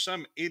 And for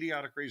some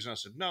idiotic reason, I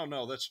said,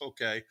 no, that's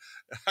okay.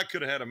 I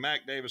could have had a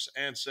Mac Davis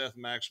and Seth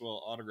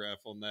Maxwell autograph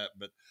on that,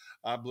 but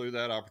I blew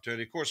that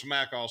opportunity. Of course,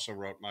 Mac also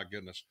wrote, my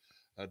goodness,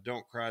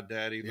 Don't Cry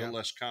Daddy, Little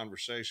Less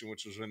Conversation,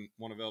 which was in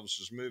one of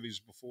Elvis's movies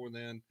before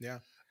then. Yeah.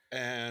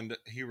 And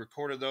he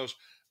recorded those.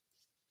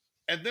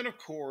 And then, of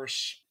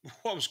course,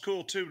 what was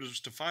cool, too, was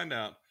to find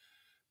out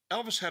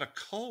Elvis had a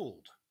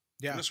cold.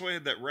 Yeah. And that's why he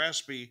had that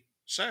raspy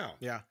sound.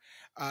 Yeah.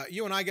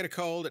 You and I get a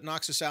cold, it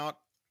knocks us out.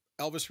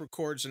 Elvis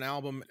records an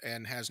album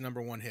and has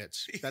 #1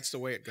 hits. That's the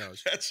way it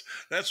goes.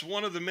 That's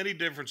one of the many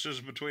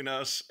differences between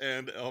us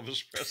and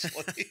Elvis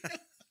Presley.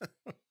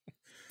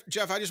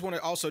 Jeff, I just want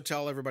to also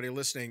tell everybody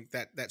listening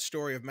that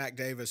story of Mac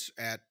Davis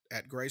at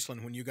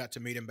Graceland when you got to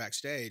meet him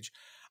backstage.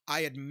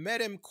 I had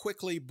met him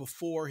quickly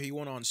before he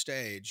went on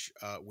stage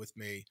with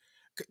me.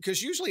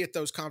 Because usually at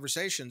those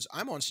conversations,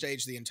 I'm on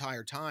stage the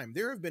entire time.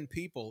 There have been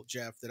people,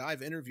 Jeff, that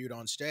I've interviewed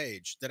on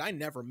stage that I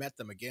never met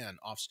them again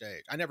off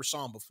stage. I never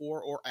saw them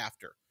before or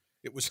after.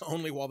 It was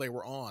only while they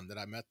were on that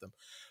I met them.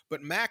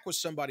 But Mac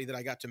was somebody that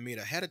I got to meet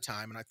ahead of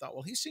time, and I thought,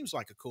 well, he seems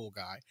like a cool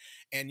guy.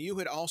 And you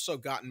had also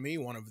gotten me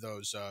one of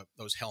those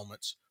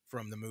helmets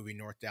from the movie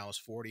North Dallas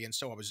 40, and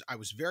so I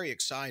was very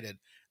excited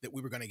that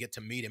we were going to get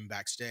to meet him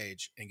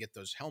backstage and get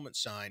those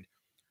helmets signed.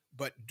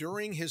 But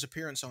during his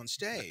appearance on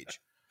stage,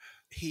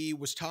 he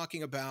was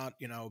talking about,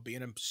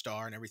 being a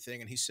star and everything.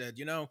 And he said,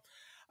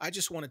 I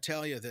just want to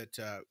tell you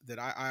that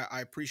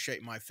I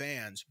appreciate my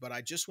fans, but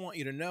I just want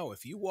you to know,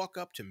 if you walk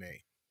up to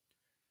me,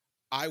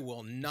 I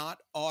will not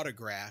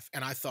autograph.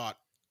 And I thought,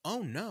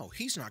 oh no,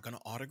 he's not going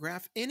to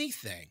autograph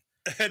anything.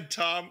 And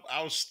Tom,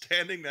 I was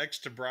standing next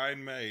to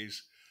Brian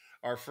Mays,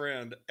 our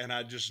friend, and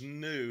I just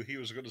knew he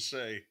was going to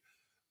say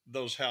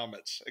those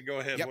helmets. Go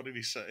ahead. Yep. What did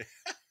he say?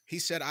 He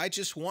said, I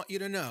just want you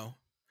to know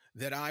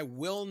that I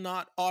will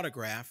not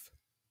autograph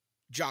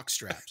jock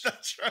straps.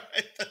 That's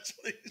right. That's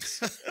what he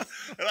said.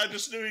 And I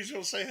just knew he was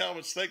going to say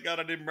helmets. Thank God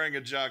I didn't bring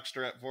a jock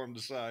strap for him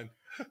to sign.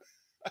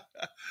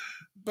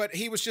 But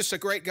he was just a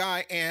great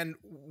guy. And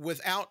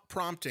without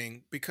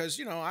prompting, because,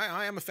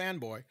 I am a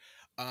fanboy,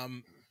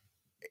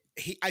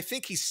 I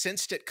think he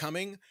sensed it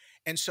coming.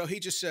 And so he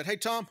just said, hey,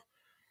 Tom,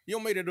 you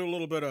want me to do a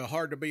little bit of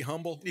hard to be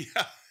humble?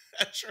 Yeah.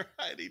 That's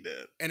right, he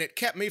did. And it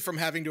kept me from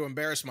having to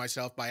embarrass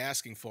myself by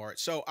asking for it.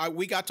 So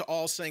we got to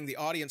all sing, the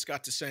audience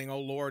got to sing, oh,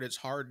 Lord, it's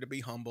hard to be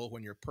humble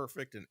when you're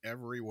perfect in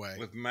every way.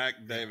 With Mac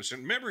Davis.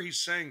 And remember, he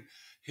sang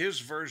his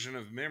version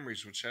of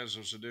Memories, which has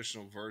those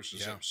additional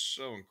verses. Yeah. That was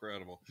so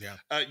incredible. Yeah.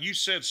 You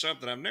said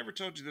something. I've never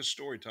told you this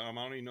story, Tom.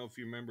 I don't even know if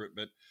you remember it,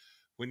 but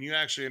when you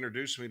actually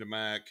introduced me to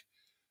Mac,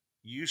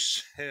 you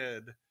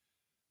said,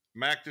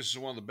 Mac, this is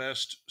one of the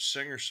best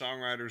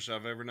singer-songwriters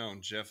I've ever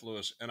known, Jeff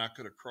Lewis. And I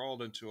could have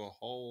crawled into a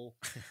hole.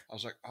 I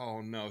was like, oh,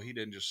 no, he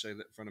didn't just say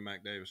that in front of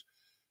Mac Davis.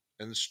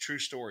 And this is a true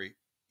story.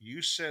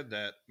 You said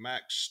that.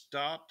 Mac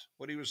stopped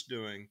what he was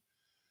doing,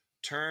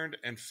 turned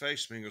and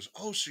faced me and goes,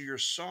 oh, so you're a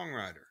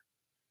songwriter.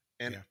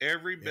 And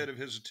every bit of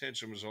his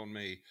attention was on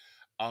me.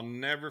 I'll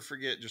never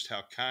forget just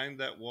how kind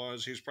that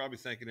was. He was probably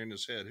thinking in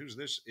his head, who's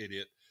this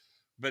idiot?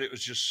 But it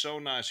was just so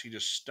nice. He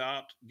just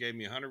stopped, gave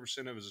me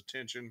 100% of his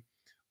attention.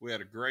 We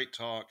had a great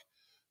talk,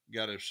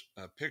 got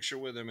a picture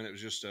with him, and it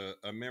was just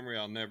a memory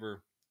I'll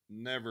never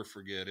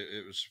forget.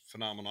 It was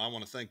phenomenal. I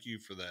want to thank you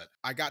for that.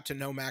 I got to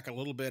know Mac a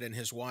little bit and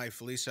his wife,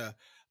 Lisa,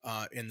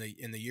 in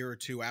the year or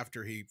two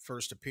after he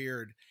first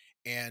appeared.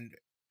 And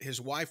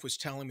his wife was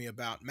telling me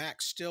about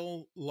Mac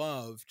still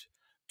loved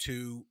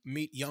to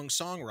meet young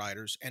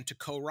songwriters and to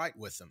co-write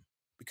with them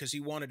because he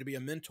wanted to be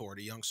a mentor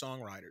to young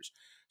songwriters.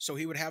 So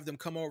he would have them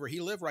come over. He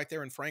lived right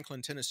there in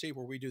Franklin, Tennessee,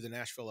 where we do the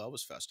Nashville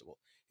Elvis Festival.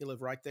 He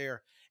lived right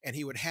there. And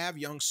he would have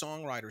young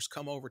songwriters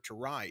come over to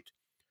write.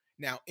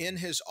 Now, in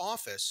his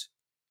office,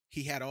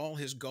 he had all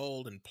his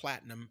gold and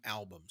platinum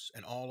albums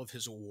and all of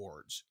his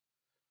awards.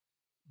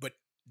 But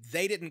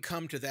they didn't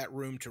come to that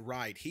room to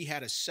write. He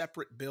had a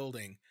separate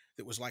building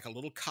that was like a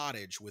little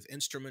cottage with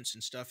instruments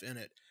and stuff in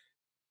it,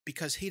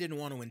 because he didn't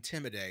want to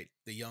intimidate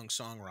the young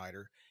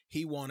songwriter.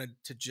 He wanted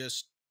to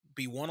just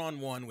be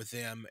one-on-one with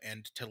them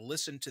and to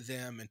listen to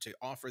them and to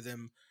offer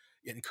them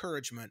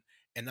encouragement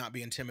and not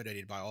be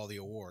intimidated by all the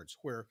awards,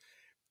 where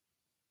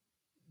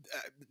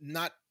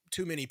not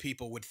too many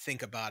people would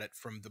think about it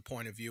from the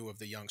point of view of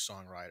the young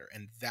songwriter.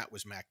 And that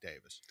was Mac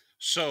Davis.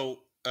 So,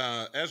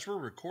 as we're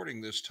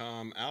recording this,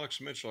 Tom,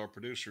 Alex Mitchell, our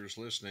producer, is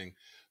listening.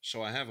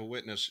 So I have a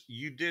witness.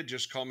 You did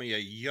just call me a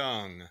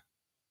young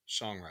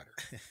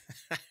songwriter.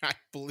 I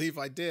believe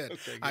I did.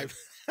 Okay,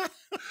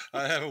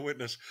 I have a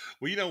witness.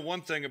 Well,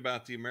 one thing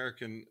about the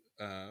American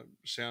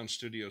Sound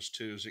Studios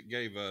too is it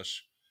gave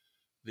us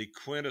the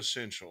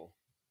quintessential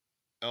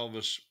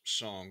Elvis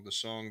song, the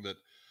song that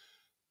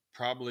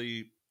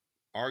probably,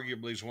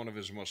 arguably, is one of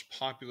his most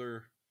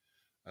popular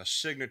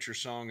signature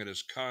song at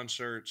his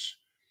concerts.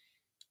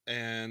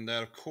 And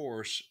that, of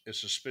course, is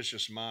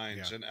Suspicious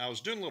Minds. Yeah. And I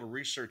was doing a little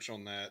research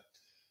on that.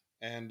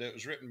 And it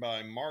was written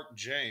by Mark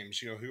James,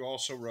 who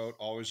also wrote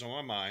Always on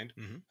My Mind,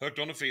 Hooked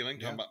on a Feeling,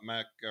 talking about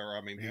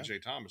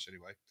BJ Thomas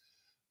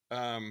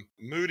anyway.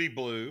 Moody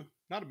Blue,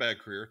 not a bad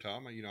career,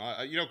 Tom.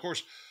 Of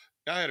course,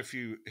 I had a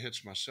few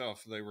hits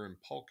myself. They were in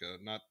polka,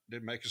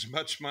 didn't make as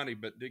much money,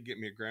 but did get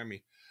me a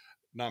Grammy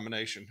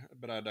nomination,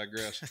 but I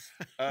digress.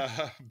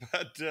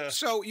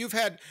 So you've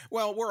had,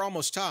 we're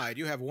almost tied.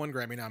 You have one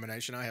Grammy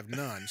nomination. I have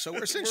none. So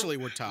we're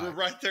tied. We're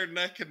right there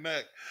neck and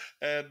neck.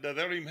 And they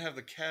don't even have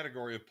the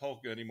category of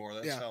polka anymore.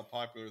 That's how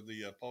popular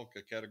the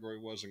polka category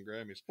was in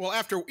Grammys. Well,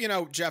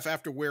 Jeff,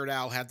 after Weird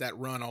Al had that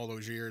run all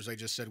those years, they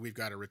just said, we've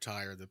got to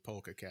retire the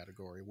polka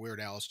category. Weird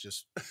Al's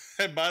just.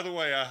 And by the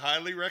way, I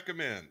highly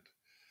recommend,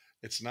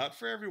 it's not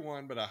for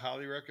everyone, but I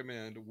highly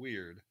recommend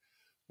Weird,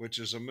 which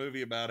is a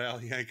movie about Al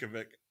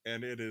Yankovic,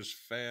 and it is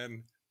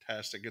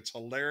fantastic. It's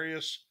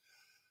hilarious.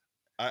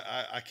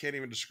 I can't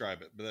even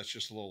describe it, but that's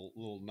just a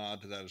little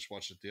nod to that. I just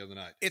watched it the other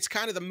night. It's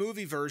kind of the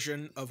movie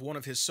version of one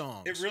of his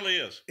songs. It really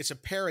is. It's a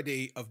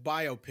parody of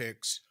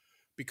biopics,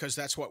 because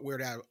that's what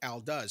Weird Al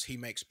does. He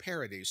makes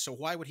parodies. So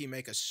why would he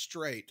make a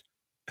straight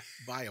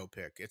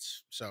biopic?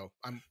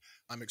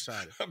 I'm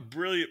excited. A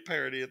brilliant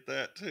parody at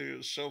that too.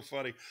 It's so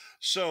funny.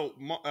 So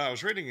I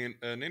was reading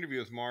an interview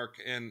with Mark,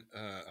 and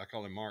I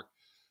call him Mark.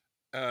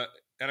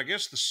 And I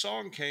guess the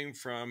song came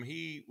from,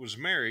 he was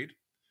married,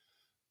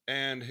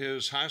 and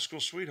his high school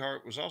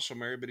sweetheart was also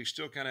married, but he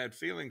still kind of had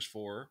feelings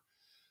for her.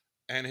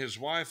 And his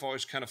wife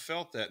always kind of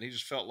felt that. And he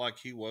just felt like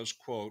he was,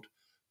 quote,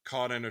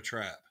 caught in a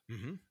trap.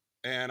 Mm-hmm.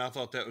 And I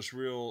thought that was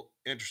real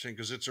interesting,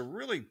 because it's a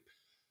really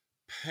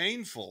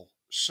painful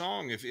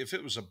song. If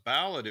it was a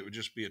ballad, it would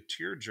just be a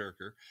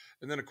tearjerker.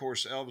 And then, of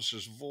course,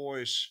 Elvis's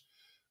voice,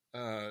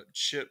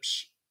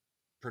 Chip's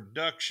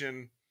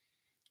production,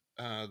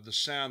 the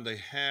sound they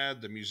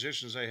had, the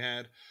musicians they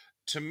had.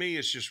 To me,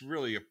 it's just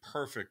really a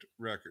perfect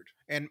record.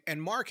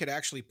 And Mark had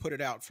actually put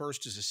it out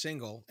first as a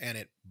single, and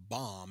it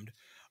bombed,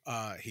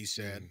 he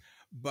said.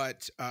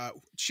 But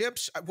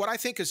Chips, what I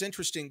think is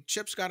interesting,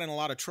 Chips got in a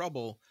lot of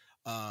trouble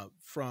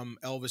from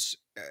Elvis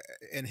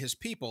and his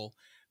people,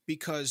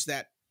 because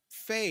that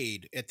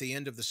fade at the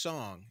end of the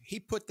song, he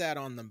put that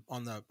on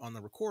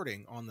the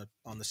recording, on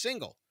the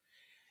single,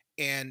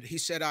 and he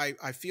said,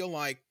 I feel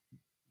like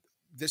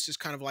this is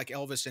kind of like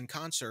Elvis in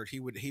concert. He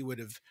would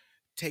have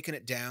taken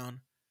it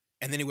down,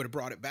 and then he would have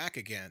brought it back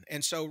again.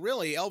 And so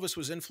really Elvis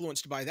was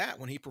influenced by that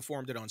when he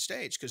performed it on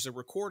stage, because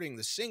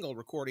the single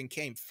recording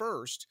came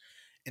first,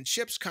 and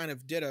Chips kind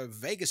of did a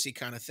Vegas-y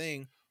kind of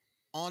thing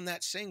on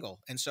that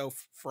single. And so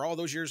for all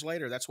those years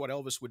later, that's what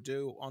Elvis would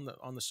do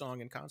on the song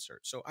in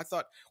concert. So I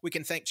thought we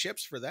can thank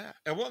Chips for that.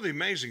 And one of the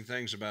amazing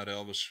things about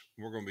Elvis,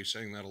 we're going to be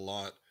saying that a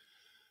lot.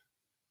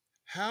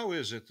 How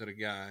is it that a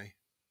guy,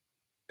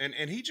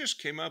 and he just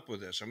came up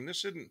with this. I mean,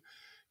 this isn't,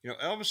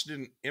 Elvis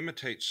didn't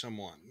imitate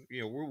someone.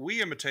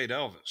 We imitate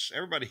Elvis.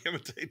 Everybody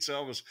imitates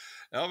Elvis.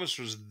 Elvis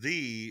was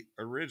the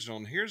original.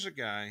 And here's a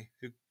guy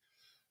who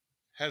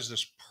has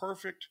this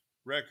perfect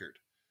record,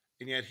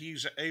 and yet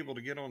he's able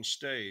to get on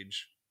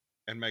stage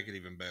and make it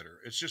even better.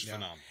 It's just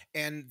phenomenal.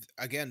 And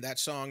again, that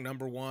song,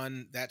 number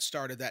one, that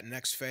started that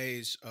next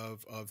phase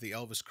of the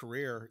Elvis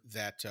career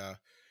that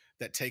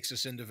takes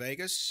us into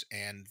Vegas,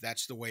 and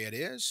That's the Way It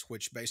Is,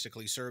 which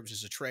basically serves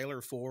as a trailer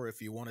for, if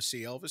you want to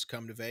see Elvis,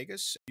 come to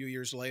Vegas. A few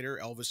years later,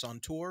 Elvis on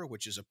Tour,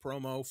 which is a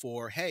promo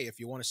for, hey, if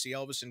you want to see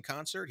Elvis in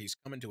concert, he's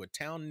coming to a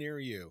town near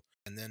you.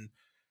 And then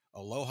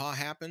Aloha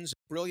happens.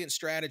 Brilliant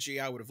strategy.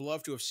 I would have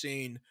loved to have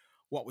seen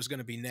what was going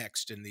to be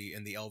next in the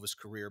Elvis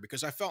career,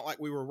 because I felt like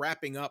we were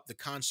wrapping up the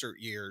concert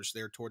years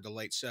there toward the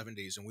late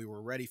 70s, and we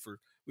were ready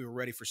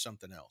for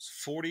something else.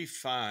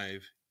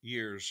 45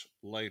 years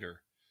later,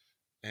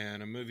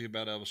 and a movie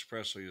about Elvis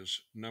Presley is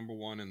number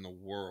one in the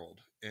world.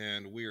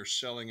 And we are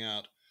selling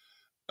out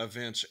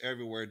events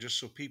everywhere just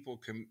so people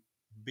can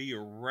be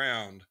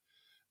around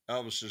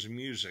Elvis's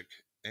music.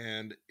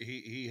 And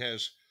he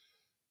has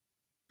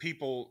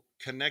people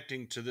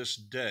connecting to this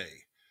day,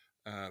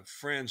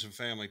 friends and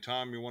family.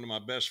 Tom, you're one of my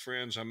best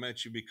friends. I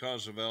met you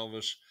because of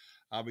Elvis.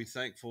 I'll be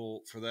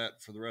thankful for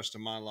that for the rest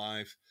of my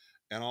life.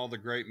 and all the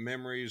great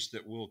memories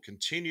that we'll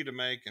continue to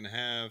make and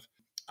have.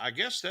 I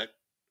guess that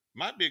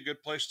might be a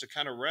good place to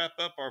kind of wrap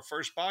up our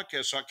first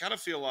podcast. So I kind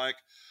of feel like,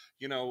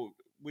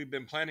 we've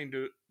been planning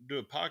to do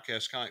a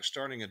podcast, kind of like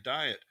starting a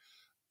diet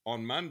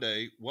on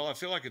Monday. Well, I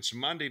feel like it's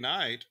Monday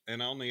night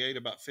and I only ate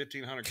about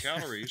 1,500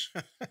 calories.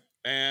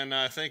 And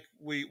I think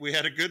we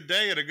had a good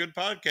day and a good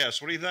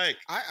podcast. What do you think?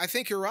 I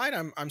think you're right.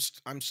 I'm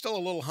still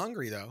a little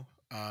hungry though.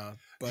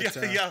 But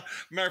yeah.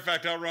 Matter of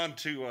fact, I'll run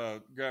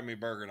to grab me a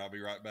burger and I'll be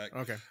right back.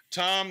 Okay.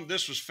 Tom,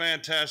 this was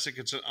fantastic.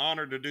 It's an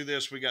honor to do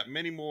this. We got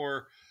many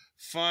more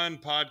fun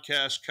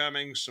podcasts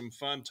coming, some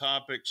fun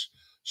topics,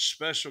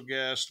 special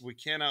guests. We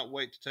cannot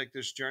wait to take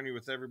this journey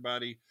with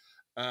everybody.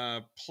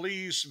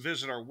 Please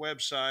visit our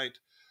website,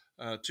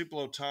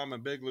 Tupelo Tom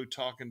and Big Lew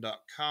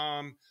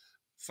Talkin.com.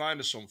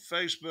 Find us on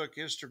Facebook,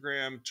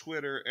 Instagram,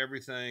 Twitter,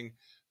 everything.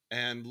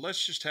 And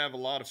let's just have a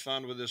lot of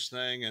fun with this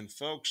thing. And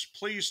folks,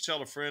 please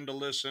tell a friend to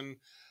listen.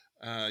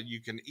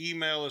 You can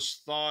email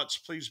us thoughts.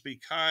 Please be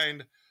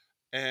kind.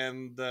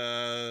 And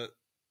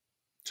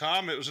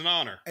Tom, it was an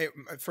honor.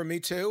 For me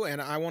too.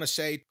 And I want to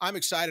say I'm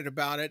excited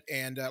about it.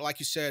 And like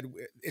you said,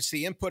 it's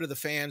the input of the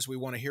fans we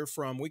want to hear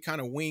from. We kind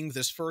of winged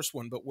this first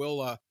one, but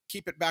we'll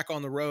keep it back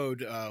on the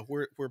road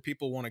where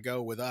people want to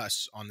go with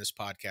us on this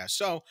podcast.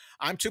 So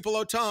I'm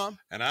Tupelo Tom.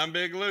 And I'm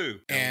Big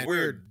Lew. And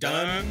we're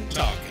done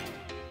talking.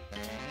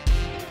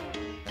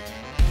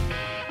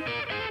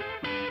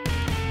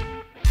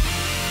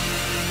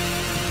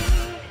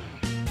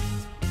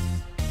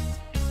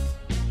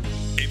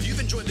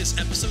 Enjoyed this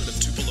episode of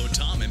Tupelo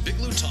Tom and Big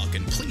Lew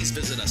Talkin', please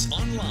visit us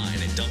online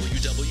at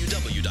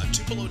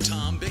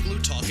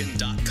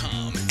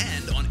www.tupelotombiglew.com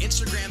and on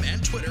Instagram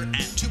and Twitter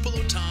at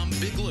Tupelo Tom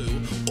Big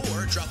Lew,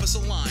 or drop us a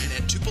line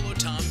at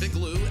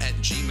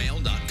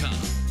tupelotombiglew@gmail.com.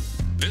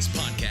 This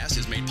podcast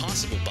is made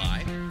possible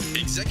by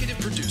executive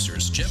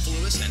producers Jeff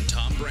Lewis and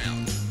Tom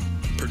Brown,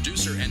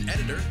 producer and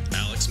editor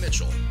Alex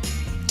Mitchell,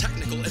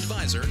 technical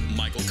advisor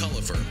Michael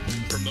Cullifer,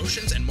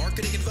 promotions and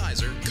marketing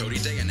advisor Cody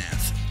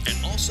Dayanath,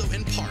 and also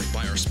in part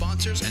by our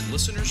sponsors and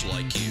listeners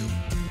like you.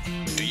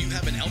 Do you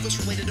have an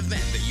Elvis-related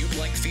event that you'd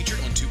like featured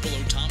on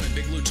Tupelo Tom and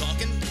Big Lew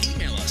Talkin'?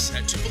 Email us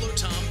at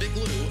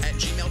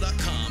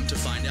tupelotombiglew@gmail.com to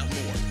find out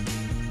more.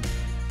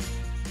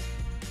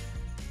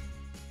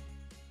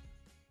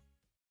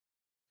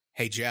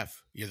 Hey,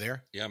 Jeff, you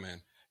there? Yeah,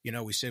 man.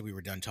 We said we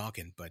were done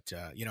talking, but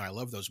I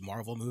love those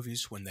Marvel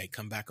movies when they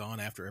come back on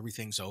after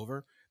everything's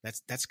over.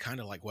 That's kind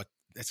of like what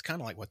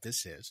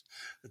this is.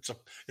 It's a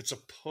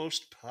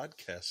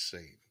post-podcast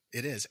scene.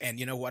 It is. And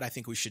you know what I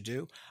think we should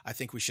do? I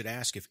think we should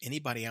ask if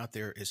anybody out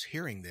there is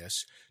hearing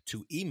this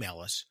to email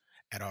us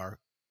at our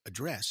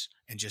address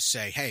and just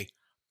say, "Hey,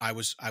 I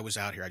was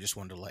out here. I just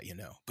wanted to let you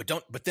know."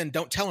 But then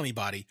don't tell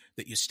anybody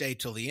that you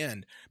stayed till the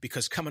end,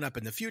 because coming up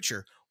in the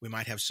future, we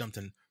might have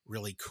something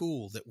really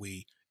cool that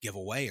we give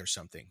away or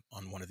something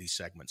on one of these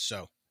segments.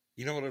 So,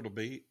 you know what it'll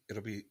be?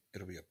 It'll be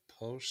a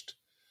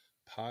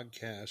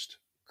post-podcast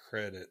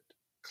credit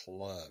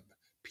club,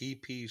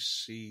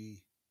 PPCC.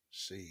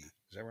 Is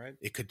that right?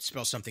 It could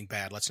spell something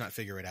bad. Let's not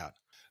figure it out.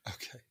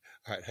 Okay.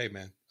 All right. Hey,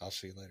 man, I'll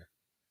see you later.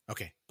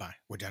 Okay. Bye.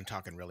 We're done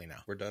talking really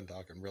now. We're done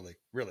talking. Really,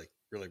 we're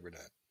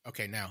done.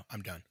 Okay. Now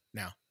I'm done.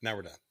 Now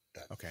we're done.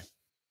 Okay.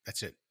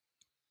 That's it.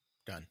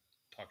 Done.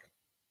 Talking.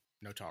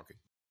 No talking.